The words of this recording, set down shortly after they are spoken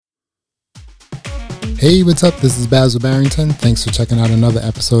Hey, what's up? This is Basil Barrington. Thanks for checking out another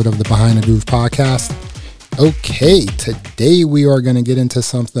episode of the Behind the Groove podcast. Okay, today we are going to get into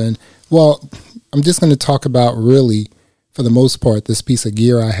something. Well, I'm just going to talk about really, for the most part, this piece of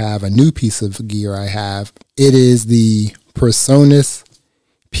gear I have, a new piece of gear I have. It is the PreSonus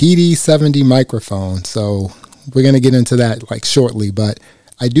PD70 microphone. So we're going to get into that like shortly, but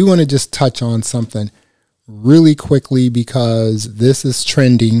I do want to just touch on something really quickly because this is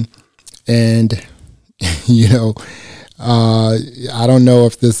trending and I don't know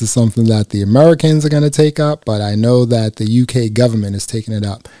if this is something that the Americans are going to take up, but I know that the UK government is taking it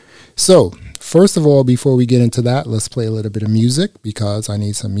up. So first of all, before we get into that, let's play a little bit of music because I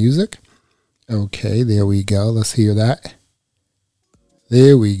need some music. Okay, there we go. Let's hear that.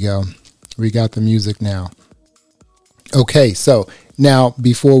 There we go. We got the music now. Okay, so now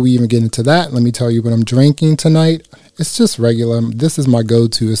before we even get into that, let me tell you what I'm drinking tonight. It's just regular. This is my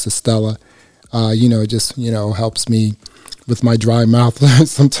go-to. It's a Stella. It just, helps me with my dry mouth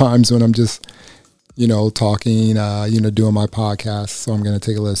sometimes when I'm just, talking, doing my podcast. So I'm going to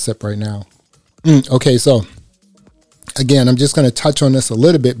take a little sip right now. Okay, so again, I'm just going to touch on this a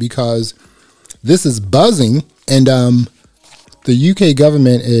little bit because this is buzzing and the UK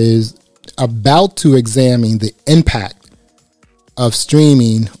government is about to examine the impact of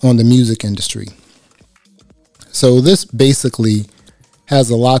streaming on the music industry. So this basically has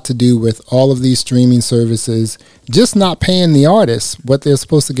a lot to do with all of these streaming services just not paying the artists what they're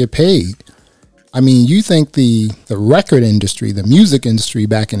supposed to get paid. I mean, you think the record industry, the music industry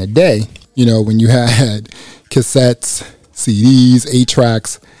back in the day, when you had cassettes, CDs,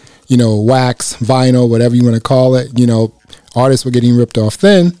 8-tracks, wax, vinyl, whatever you want to call it, artists were getting ripped off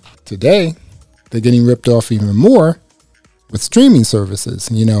then. Today, they're getting ripped off even more with streaming services.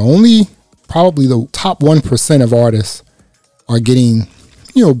 Only probably the top 1% of artists are getting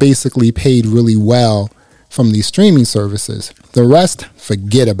basically paid really well from these streaming services. The rest,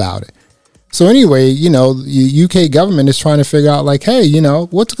 forget about it. So anyway, the UK government is trying to figure out like, hey,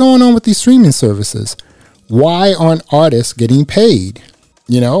 what's going on with these streaming services? Why aren't artists getting paid?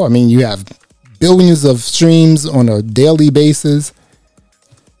 You have billions of streams on a daily basis.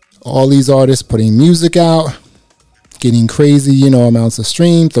 All these artists putting music out, getting crazy, amounts of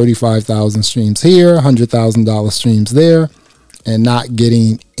stream, 35,000 streams here, $100,000 streams there, and not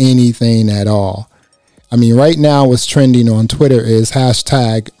getting anything at all. I mean, right now what's trending on Twitter is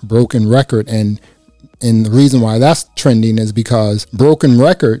hashtag broken record. And the reason why that's trending is because broken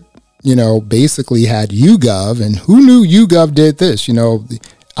record, basically had YouGov, and who knew YouGov did this?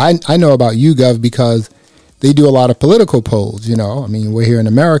 I know about YouGov because they do a lot of political polls, we're here in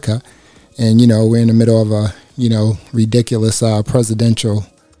America and, we're in the middle of a, ridiculous presidential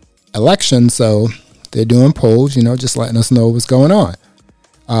election. So they're doing polls, just letting us know what's going on.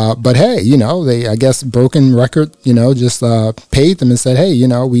 But hey, I guess broken record, just paid them and said, hey,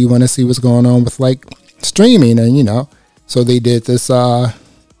 we want to see what's going on with like streaming. And, so they did this,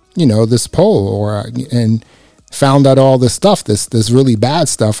 this poll and found out all this stuff, this really bad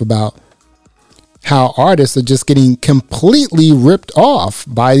stuff about how artists are just getting completely ripped off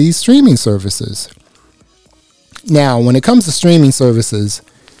by these streaming services. Now, when it comes to streaming services,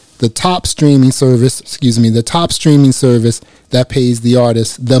 the top streaming service that pays the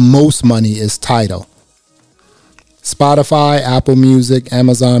artist the most money is Tidal. Spotify, Apple Music,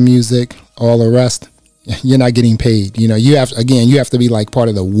 Amazon Music, all the rest, you're not getting paid. You have to be like part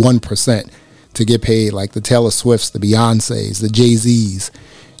of the 1% to get paid, like the Taylor Swifts, the Beyoncés, the Jay-Z's,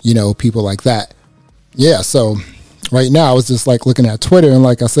 people like that. Yeah, so right now I was just like looking at Twitter, and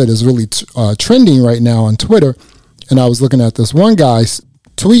like I said, it's really trending right now on Twitter. And I was looking at this one guy's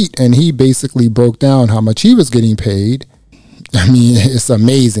tweet, and he basically broke down how much he was getting paid. I mean, it's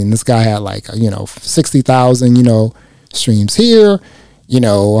amazing. This guy had like, 60,000, streams here,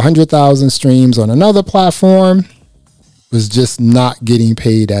 100,000 streams on another platform, was just not getting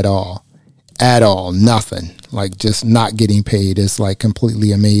paid at all, nothing, like just not getting paid. It's like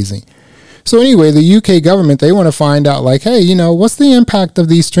completely amazing. So anyway, the UK government, they want to find out like, hey, what's the impact of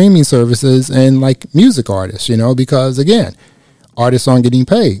these streaming services and like music artists, because again, artists aren't getting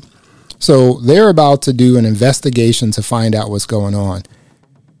paid. So they're about to do an investigation to find out what's going on.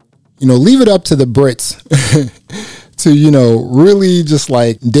 Leave it up to the Brits to, really just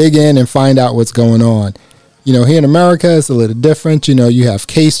like dig in and find out what's going on. Here in America, it's a little different. You have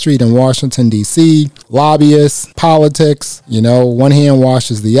K Street in Washington, D.C., lobbyists, politics, one hand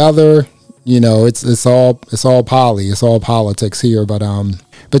washes the other. It's all politics here. But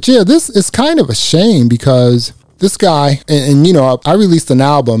yeah, this is kind of a shame because this guy, and you know, I released an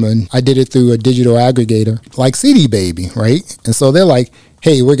album and I did it through a digital aggregator like CD Baby, right? And so they're like,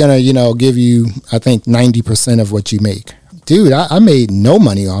 hey, we're going to, you know, give you, I think, 90% of what you make. Dude, I made no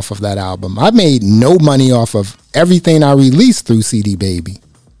money off of that album. I made no money off of everything I released through CD Baby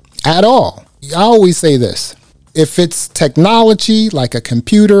at all. I always say this. If it's technology, like a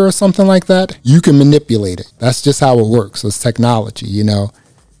computer or something like that, you can manipulate it. That's just how it works. It's technology, you know.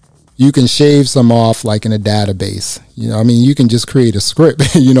 You can shave some off like in a database. You know, I mean, you can just create a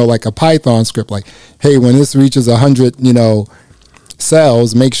script, you know, like a Python script. Like, hey, when this reaches 100, you know,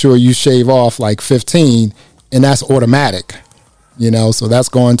 cells, make sure you shave off like 15, and that's automatic, you know. So that's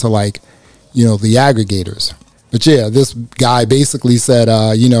going to like, you know, the aggregators. But yeah, this guy basically said,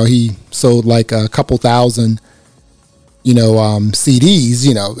 you know, he sold like a couple thousand, you know, CDs,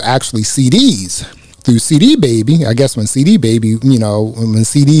 you know, actually CDs through CD Baby. I guess when CD Baby, you know, when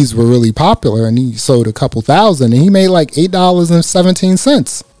CDs were really popular, and he sold a couple thousand and he made like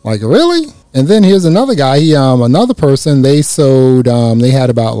 $8.17. Like, really? And then here's another guy, another person, they sold, they had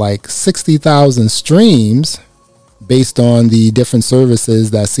about like 60,000 streams based on the different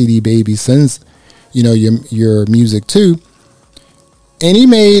services that CD Baby sends, you know, your music to. And he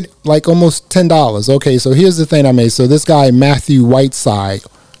made like almost $10. Okay, so here's the thing I made. So this guy, Matthew Whiteside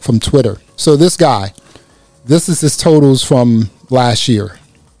from Twitter. So this guy, this is his totals from last year.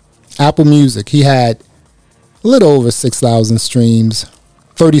 Apple Music, he had a little over 6,000 streams,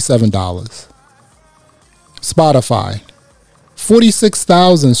 $37. Spotify,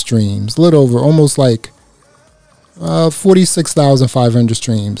 46,000 streams, a little over, almost like 46,500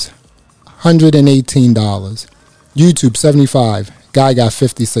 streams, $118. YouTube, 75. Guy got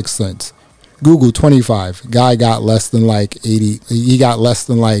 56 cents. Google, 25. Guy got less than like 80. He got less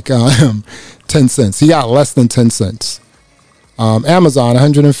than like 10 cents. He got less than 10 cents. Amazon,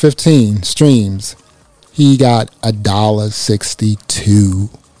 115 streams. He got $1.62.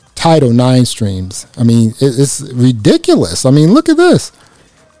 Tidal, 9 streams. I mean, it's ridiculous. I mean, look at this.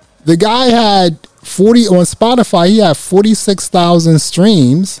 The guy had 40 on Spotify. He had 46,000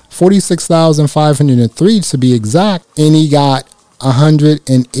 streams, 46,503 to be exact, and he got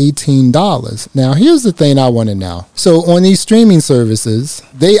 $118. Now, here's the thing I want to know. So on these streaming services,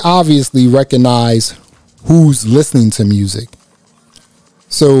 they obviously recognize who's listening to music.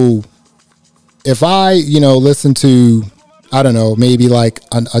 So if I, you know, listen to, I don't know, maybe like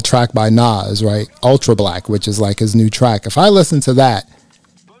a track by Nas, right? Ultra Black, which is like his new track. If I listen to that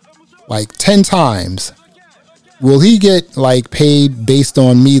like 10 times, will he get like paid based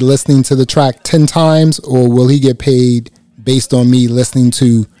on me listening to the track 10 times, or will he get paid based on me listening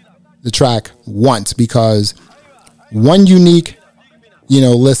to the track once? Because one unique, you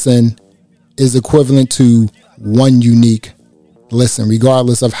know, listen is equivalent to one unique listen,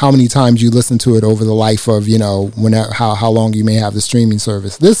 regardless of how many times you listen to it over the life of, you know, whenever, how long you may have the streaming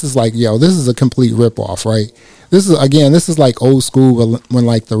service. This is like, yo, this is a complete ripoff, right? This is like old school when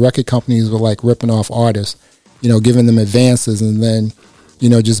like the record companies were like ripping off artists, you know, giving them advances and then, you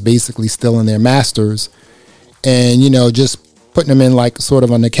know, just basically stealing their masters and, you know, just putting them in like sort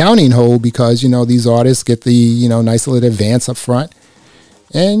of an accounting hole because, you know, these artists get the, you know, nice little advance up front.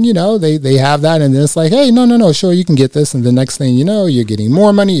 And, you know, they have that. And then it's like, hey, no, sure, you can get this. And the next thing you know, you're getting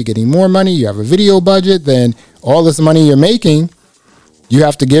more money. You have a video budget. Then all this money you're making, you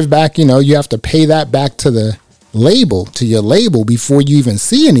have to give back, you know, you have to pay that back to the label, to your label before you even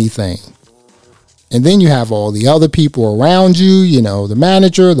see anything. And then you have all the other people around you, you know, the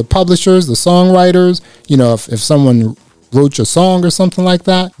manager, the publishers, the songwriters, you know, if someone wrote your song or something like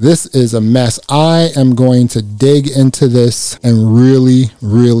that. This is a mess. I am going to dig into this and really,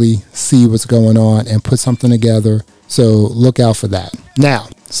 really see what's going on and put something together. So look out for that. Now,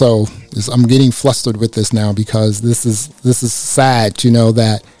 so I'm getting flustered with this now because this is sad, you know,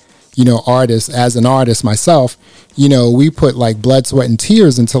 that, you know, artists, as an artist myself, you know, we put like blood, sweat, and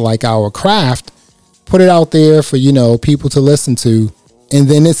tears into like our craft, put it out there for, you know, people to listen to. And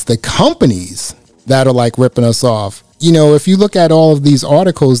then it's the companies that are like ripping us off. You know, if you look at all of these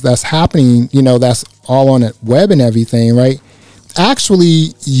articles that's happening, you know, that's all on the web and everything, right?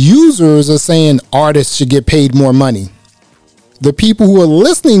 Actually, users are saying artists should get paid more money. The people who are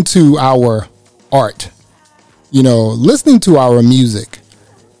listening to our art, you know, listening to our music,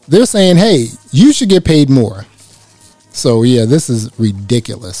 they're saying, hey, you should get paid more. So, yeah, this is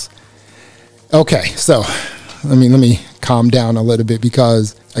ridiculous. Okay, so let me calm down a little bit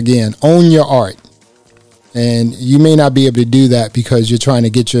because, again, own your art. And you may not be able to do that because you're trying to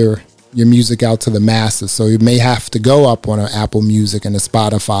get your music out to the masses. So you may have to go up on an Apple Music and a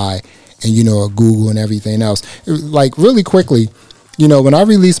Spotify and, you know, a Google and everything else. Like really quickly, you know, when I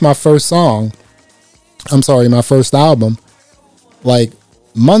released my first song, my first album, like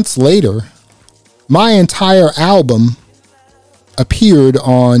months later, my entire album appeared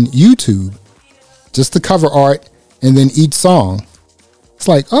on YouTube, just the cover art and then each song. It's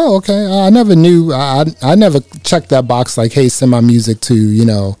like, oh, okay. I never knew. I never checked that box like, hey, send my music to,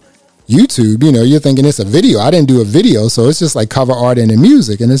 YouTube. You're thinking it's a video. I didn't do a video. So it's just like cover art and the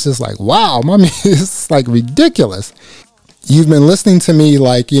music. And it's just like, wow, my music is like ridiculous. You've been listening to me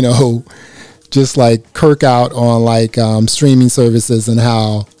like, just like kirk out on like streaming services and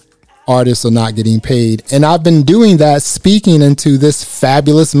how artists are not getting paid. And I've been doing that speaking into this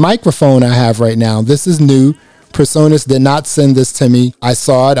fabulous microphone I have right now. This is new. PreSonus did not send this to me. I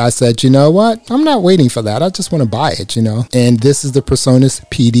saw it. I said, you know what? I'm not waiting for that. I just want to buy it, And this is the PreSonus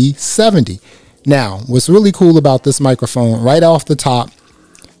PD70. Now, what's really cool about this microphone, right off the top,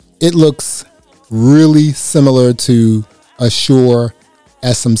 it looks really similar to a Shure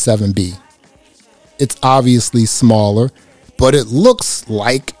SM7B. It's obviously smaller, but it looks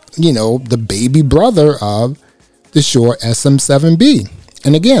like, the baby brother of the Shure SM7B.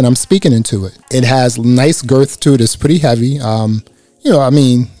 And again, I'm speaking into it. It has nice girth to it. It's pretty heavy. Probably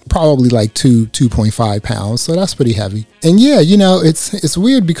like 2.5 pounds. So that's pretty heavy. And yeah, it's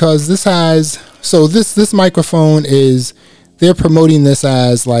weird because this microphone they're promoting this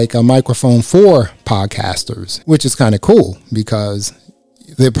as like a microphone for podcasters, which is kind of cool because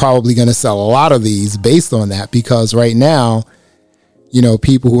they're probably going to sell a lot of these based on that, because right now,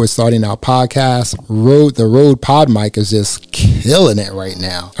 people who are starting out podcasts, the Rode PodMic is just killing it right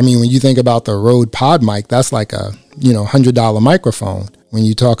now. I mean, when you think about the Rode PodMic, that's like a, $100 microphone. When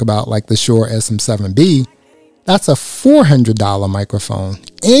you talk about like the Shure SM7B, that's a $400 microphone.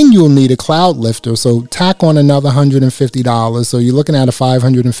 And you'll need a cloud lifter. So tack on another $150. So you're looking at a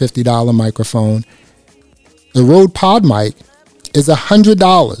 $550 microphone. The Rode PodMic is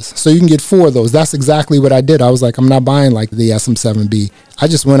 $100. So you can get 4 of those. That's exactly what I did. I was like, I'm not buying like the SM7B. I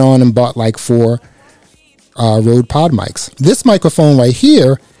just went on and bought like 4 Rode PodMics. This microphone right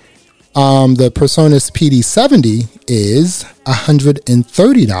here, the PreSonus PD70, is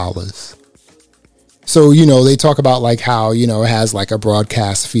 $130. So, they talk about like how, it has like a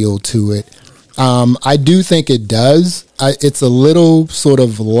broadcast feel to it. I do think it does. It's a little sort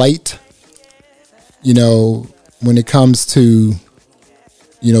of light, when it comes to,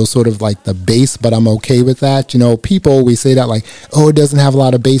 sort of like the bass, but I'm okay with that. People always say that like, oh, it doesn't have a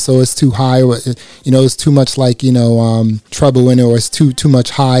lot of bass, or it's too high, or, it's too much like, treble in it, or it's too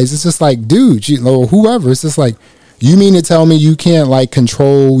much highs. It's just like, dude, or whoever, it's just like, you mean to tell me you can't like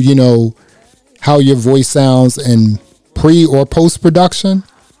control, how your voice sounds in pre or post production?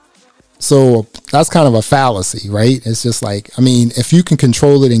 So that's kind of a fallacy, right? It's just like, if you can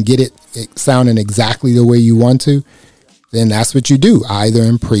control it and get it sounding exactly the way you want to, then that's what you do, either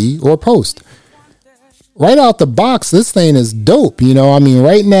in pre or post. Right out the box, this thing is dope.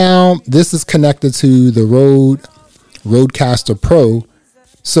 Right now, this is connected to the Rodecaster Pro.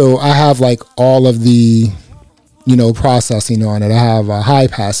 So I have like all of the, processing on it. I have a high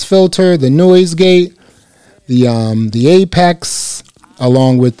pass filter, the noise gate, the Apex,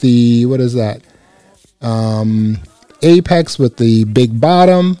 along with the, what is that? Apex with the big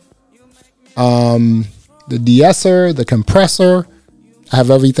bottom, the de-esser, the compressor. I have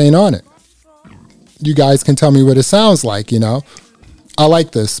everything on it. You guys can tell me what it sounds like, I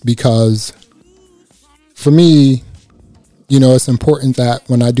like this because for me, it's important that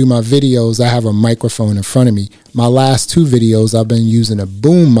when I do my videos, I have a microphone in front of me. My last 2 videos, I've been using a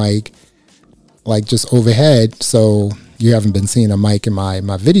boom mic, like just overhead. So you haven't been seeing a mic in my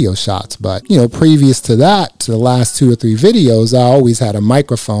video shots. But, previous to that, to the last 2 or 3 videos, I always had a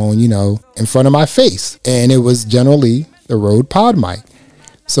microphone, in front of my face. And it was generally the Rode PodMic.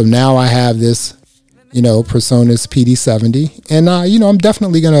 So now I have this, PreSonus PD70. And, I'm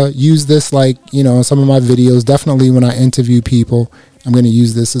definitely going to use this like, in some of my videos. Definitely when I interview people, I'm going to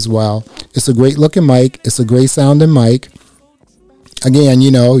use this as well. It's a great looking mic. It's a great sounding mic. Again,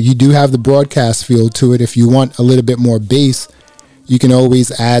 you do have the broadcast feel to it. If you want a little bit more bass, you can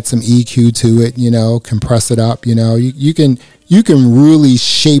always add some EQ to it, compress it up, you can really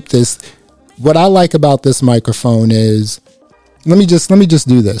shape this. What I like about this microphone is, let me just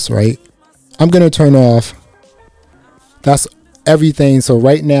do this, right? I'm going to turn off. That's everything. So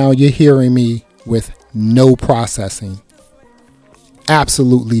right now you're hearing me with no processing.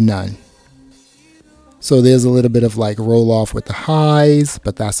 Absolutely none. So there's a little bit of like roll off with the highs,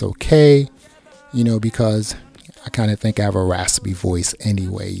 but that's okay, because I kind of think I have a raspy voice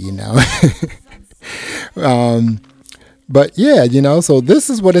anyway, But yeah, so this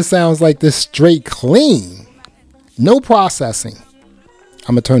is what it sounds like, this straight clean, no processing.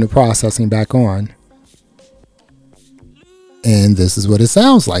 I'm going to turn the processing back on. And this is what it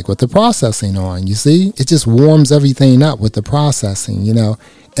sounds like with the processing on. You see, it just warms everything up with the processing,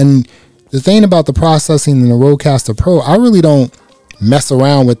 And the thing about the processing in the Rodecaster Pro, I really don't mess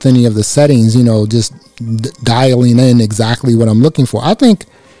around with any of the settings, just dialing in exactly what I'm looking for. I think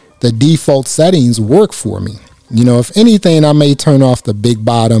the default settings work for me. If anything, I may turn off the big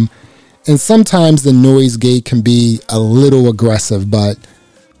bottom, and sometimes the noise gate can be a little aggressive, but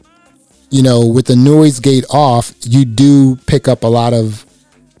with the noise gate off, you do pick up a lot of,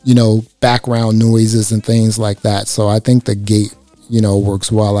 background noises and things like that. So I think the gate,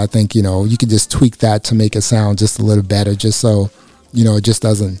 works well. I think, you could just tweak that to make it sound just a little better, just so, it just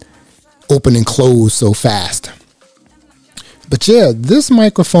doesn't open and close so fast. But yeah, this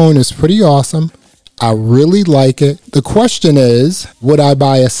microphone is pretty awesome. I really like it. The question is, would I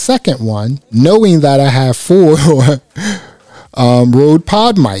buy a second one, knowing that I have 4 Rode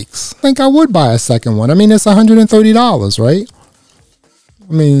Pod mics? I think I would buy a second one. I mean, it's $130, right?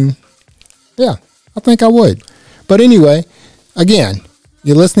 I mean, yeah, I think I would. But anyway, again,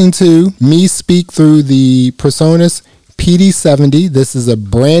 you're listening to me speak through the PreSonus PD70. This is a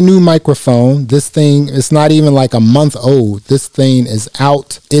brand new microphone. This thing is not even like a month old. This thing is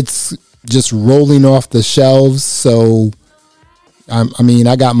out. It's just rolling off the shelves. So,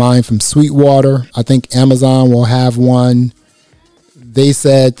 I got mine from Sweetwater. I think Amazon will have one. They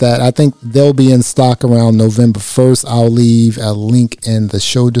said that I think they'll be in stock around November 1st. I'll leave a link in the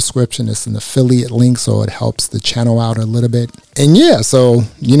show description. It's an affiliate link, so it helps the channel out a little bit. And yeah, so,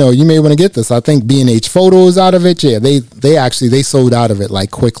 you may want to get this. I think B&H Photos out of it. Yeah, they sold out of it like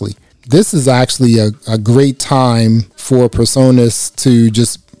quickly. This is actually a great time for PreSonus to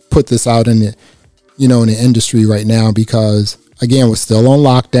just put this out in the, in the industry right now, because again, we're still on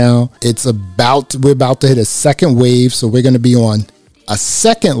lockdown. We're about to hit a second wave. So we're going to be on a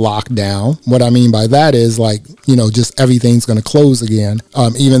second lockdown. What I mean by that is just everything's going to close again.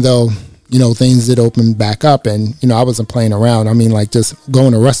 Even though, things did open back up, and, I wasn't playing around. I mean, just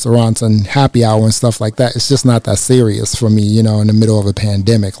going to restaurants and happy hour and stuff like that. It's just not that serious for me, in the middle of a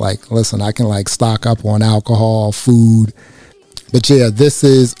pandemic. Listen, I can stock up on alcohol, food. But yeah, this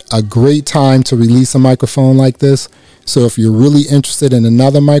is a great time to release a microphone like this. So if you're really interested in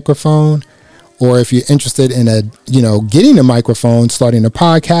another microphone, or if you're interested in getting a microphone, starting a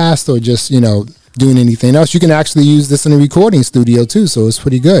podcast, or just, doing anything else, you can actually use this in a recording studio too. So it's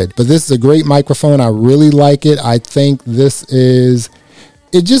pretty good. But this is a great microphone. I really like it. I think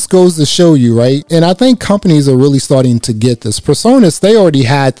it just goes to show you, right? And I think companies are really starting to get this. PreSonus,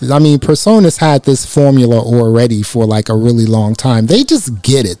 PreSonus had this formula already for a really long time. They just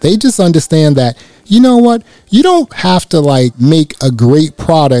get it. They just understand that, you know what? You don't have to make a great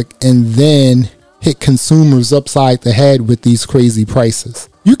product and then hit consumers upside the head with these crazy prices.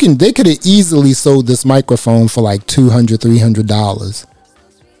 They could have easily sold this microphone for $200, $300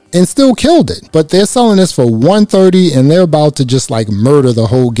 and still killed it. But they're selling this for $130, and they're about to just murder the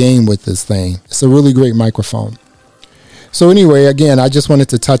whole game with this thing. It's a really great microphone. So anyway, again, I just wanted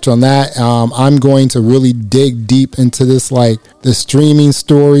to touch on that. I'm going to really dig deep into this, the streaming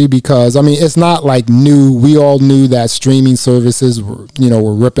story, because it's not new. We all knew that streaming services were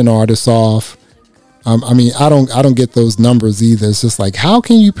ripping artists off. I don't get those numbers either. It's just how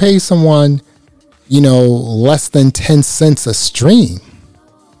can you pay someone, less than 10 cents a stream?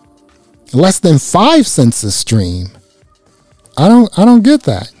 Less than 5 cents a stream. I don't get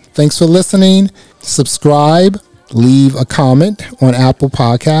that. Thanks for listening. Subscribe, leave a comment on Apple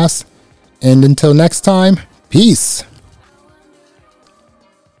Podcasts. And until next time, peace.